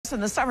Listen,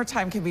 the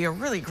summertime can be a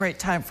really great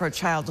time for a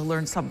child to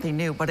learn something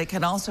new, but it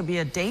can also be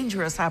a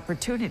dangerous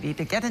opportunity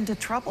to get into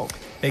trouble.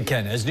 Hey,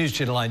 Ken, as News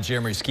Channel 9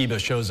 Jeremy Skiba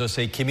shows us,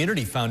 a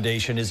community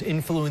foundation is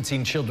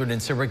influencing children in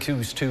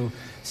Syracuse to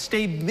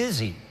stay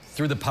busy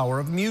through the power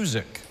of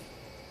music.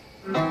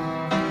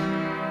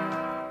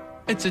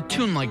 It's a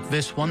tune like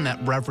this one that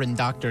Reverend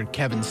Dr.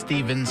 Kevin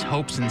Stevens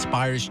hopes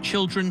inspires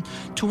children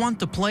to want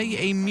to play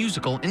a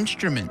musical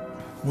instrument.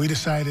 We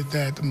decided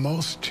that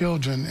most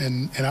children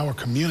in our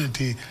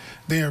community,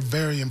 they are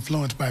very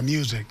influenced by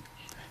music.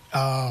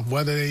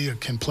 Whether they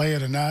can play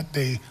it or not,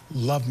 they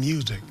love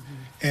music.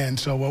 And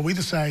so what we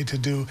decided to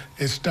do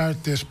is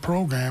start this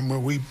program where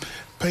we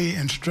pay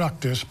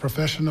instructors,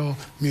 professional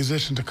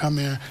musicians, to come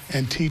in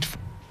and teach.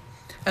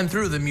 And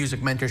through the music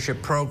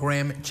mentorship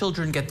program,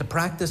 children get to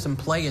practice and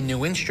play a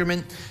new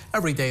instrument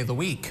every day of the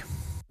week.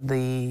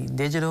 The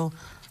digital,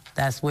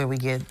 that's where we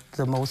get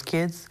the most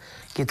kids.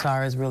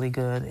 Guitar is really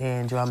good,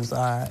 and drums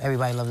are,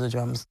 everybody loves the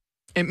drums.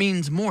 It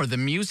means more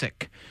than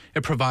music.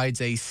 It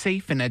provides a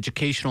safe and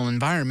educational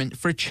environment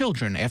for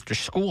children after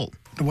school.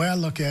 The way I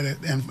look at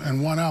it,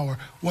 in 1 hour,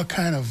 what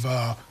kind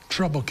of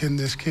trouble can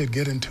this kid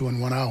get into in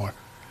 1 hour?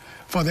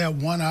 For that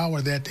 1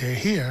 hour that they're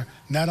here,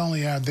 not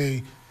only are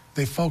they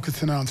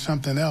focusing on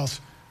something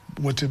else,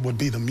 which it would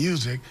be the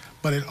music,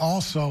 but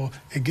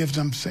it gives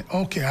them,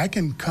 okay, I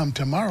can come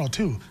tomorrow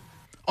too.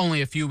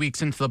 Only a few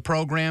weeks into the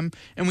program,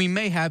 and we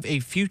may have a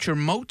future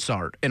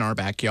Mozart in our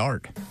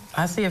backyard.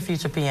 I see a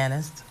future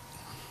pianist.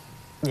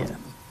 Yeah.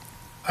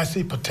 I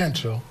see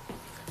potential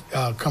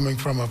coming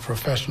from a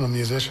professional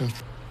musician.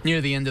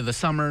 Near the end of the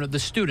summer, the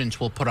students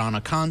will put on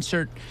a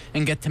concert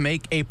and get to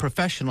make a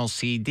professional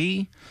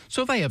CD,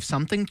 so they have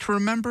something to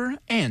remember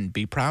and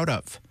be proud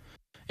of.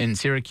 In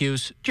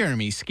Syracuse,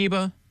 Jeremy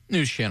Skiba,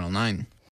 News Channel 9.